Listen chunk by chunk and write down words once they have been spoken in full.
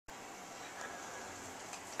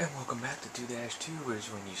And welcome back to 2-2, which is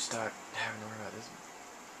when you start having to worry about this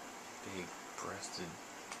big-breasted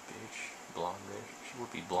bitch, blonde bitch. She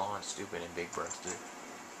would be blonde, stupid, and big-breasted.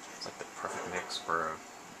 It's like the perfect mix for a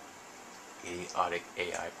idiotic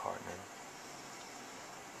AI partner.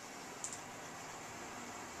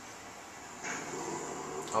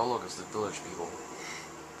 Oh look, it's the village people.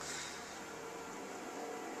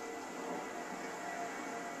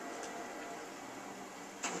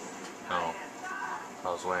 Oh, I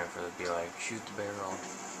was waiting for it to be like, shoot the barrel.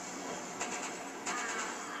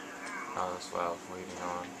 Oh, that's what I was waiting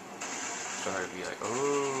on. So her to be like,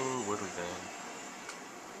 oh, woodly thing.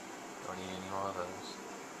 Don't need any more of those.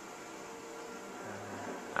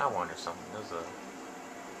 I wonder something. There's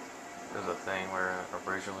a thing where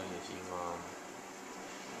originally if you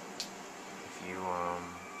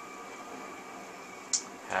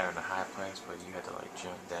had her in a high place, but you had to like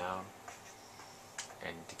jump down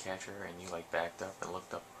and to catch her, and you like backed up and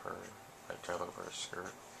looked up her, like tried to look up her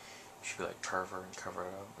skirt. She'd be like pervert and cover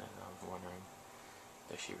it up, and I was wondering,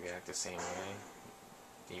 does she react the same way,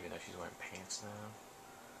 even though she's wearing pants now?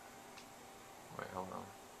 Wait, hold on.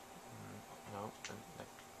 Nope.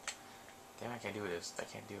 Damn, I can't do this. I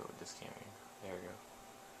can't do it with this camera. There we go.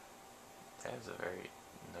 That is a very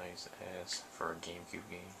nice ass for a GameCube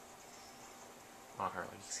game. On her,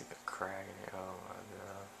 like you see the crack in it. Oh my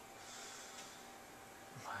god.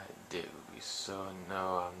 My dick would be so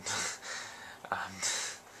no.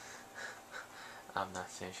 I'm not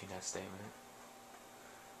finishing that statement.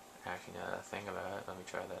 Actually, now that I think about it, let me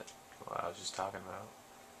try that. What I was just talking about.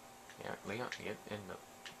 Yeah, Leon, get in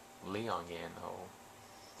the hole.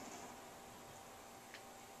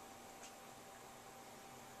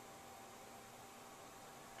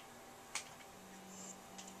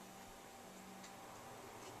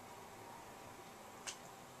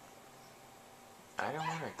 I don't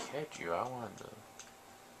want to catch you. I wanted to.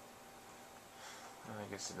 I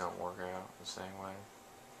guess it don't work out the same way.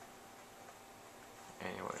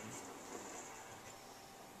 Anyway.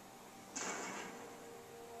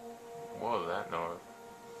 What was that noise?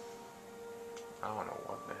 I don't know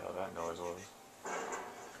what the hell that noise was.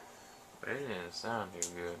 But it didn't sound too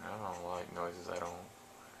good. I don't like noises I don't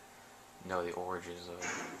know the origins of.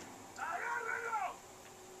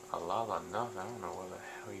 A lot of nothing. I don't know where the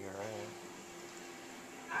hell you're at.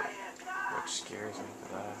 Which scares me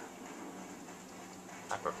because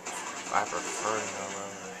I prefer to know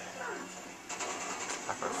where.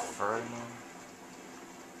 I prefer to know.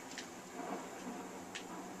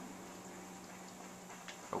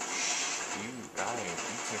 Oh, you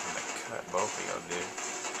came from the cut, both of y'all did.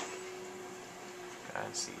 I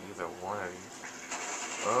didn't see either one of you.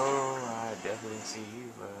 Oh, I definitely didn't see you,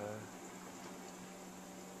 but.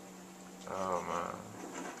 Oh man.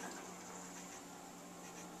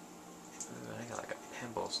 I got like a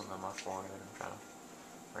pimple or something on my forehead. I'm trying to,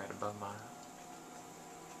 right above my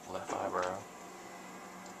left eyebrow.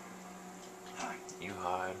 You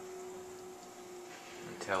hide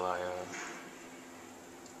until I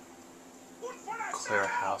clear a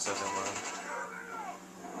house, as it were.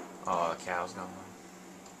 Oh, the cow's gone.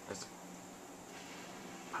 There's a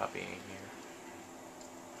puppy in here.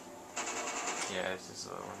 Yeah, it's just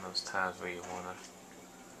one of those times where you wanna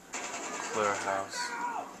clear a house.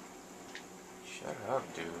 Shut up,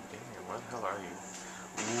 dude. Damn, where the hell are you?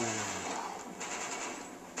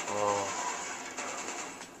 Ooh.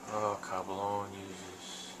 Oh, Cablon uses.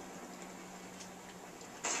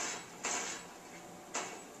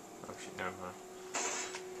 Oh shit, never mind.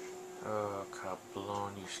 Oh,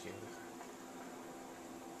 Cablon, you scared.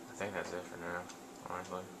 I think that's it for now,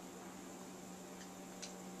 honestly.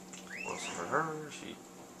 Well, for her, she,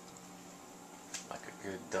 like a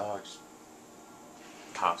good dog, just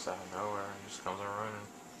pops out of nowhere and just comes running.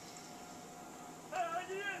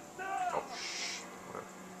 Oh, shh.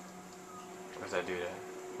 Where's that dude at?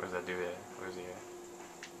 Where's that dude at? Where's he at?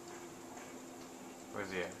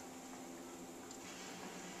 Where's he at?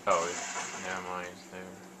 Oh, never mind, he's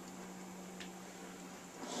there.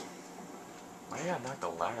 Why you gotta knock the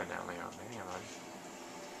ladder down, Leon? Damn, I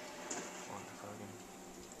just want to fucking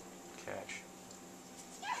catch.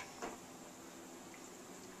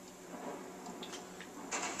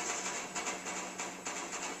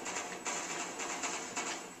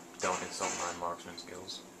 Don't insult my marksman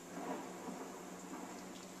skills.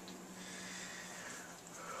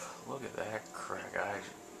 Look at that crack.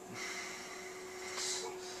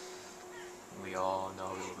 We all know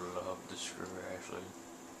he would love the screw, Ashley.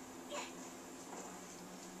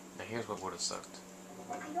 Now here's what would have sucked.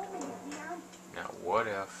 Now what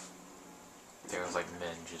if there was like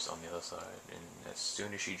men just on the other side, and as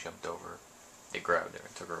soon as she jumped over, they grabbed her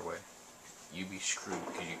and took her away. you be screwed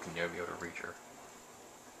because you can never be able to reach her.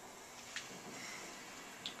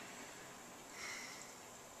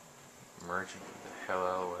 Merging the hell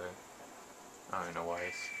out of the way. I don't even know why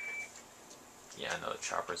it's... Yeah, I know the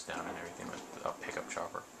chopper's down and everything, like a pickup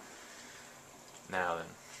chopper. Now then.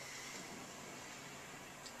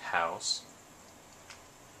 House.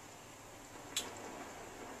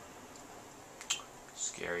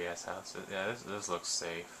 Scary ass house. Yeah, this looks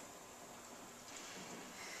safe.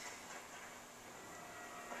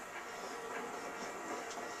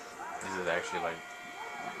 This is actually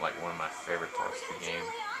like one of my favorite parts of the game.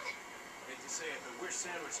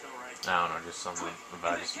 I don't know, just something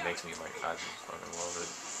about it just makes me like, I just fucking love it.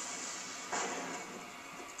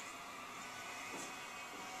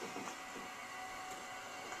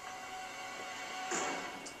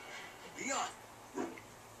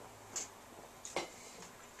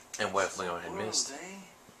 And what if Leon had missed?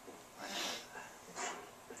 I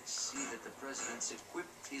see that the president's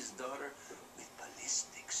equipped his daughter with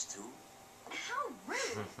ballistics too. How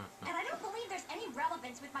rude! And I don't believe there's any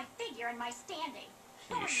relevance with my figure and my standing.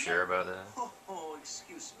 Are you sure about that? Oh,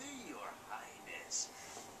 excuse me, Your Highness.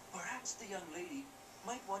 Perhaps the young lady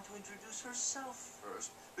might want to introduce herself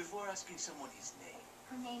first before asking someone his name.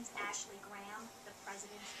 Her name's Ashley Graham, the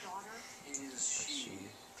president's daughter. Is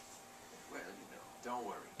she? Well, you know, don't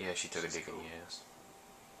worry. Yeah, she took a dick in the ass.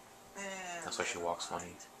 Eh, That's why she walks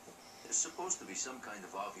funny. There's supposed to be some kind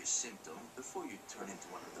of obvious symptom before you turn into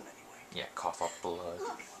one of them anyway. Yeah, cough up blood.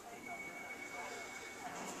 Look,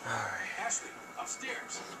 Alright. Ashley,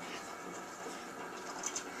 upstairs.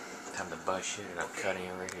 Time to bust shit and I'm cutting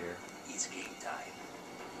it right here. It's game time.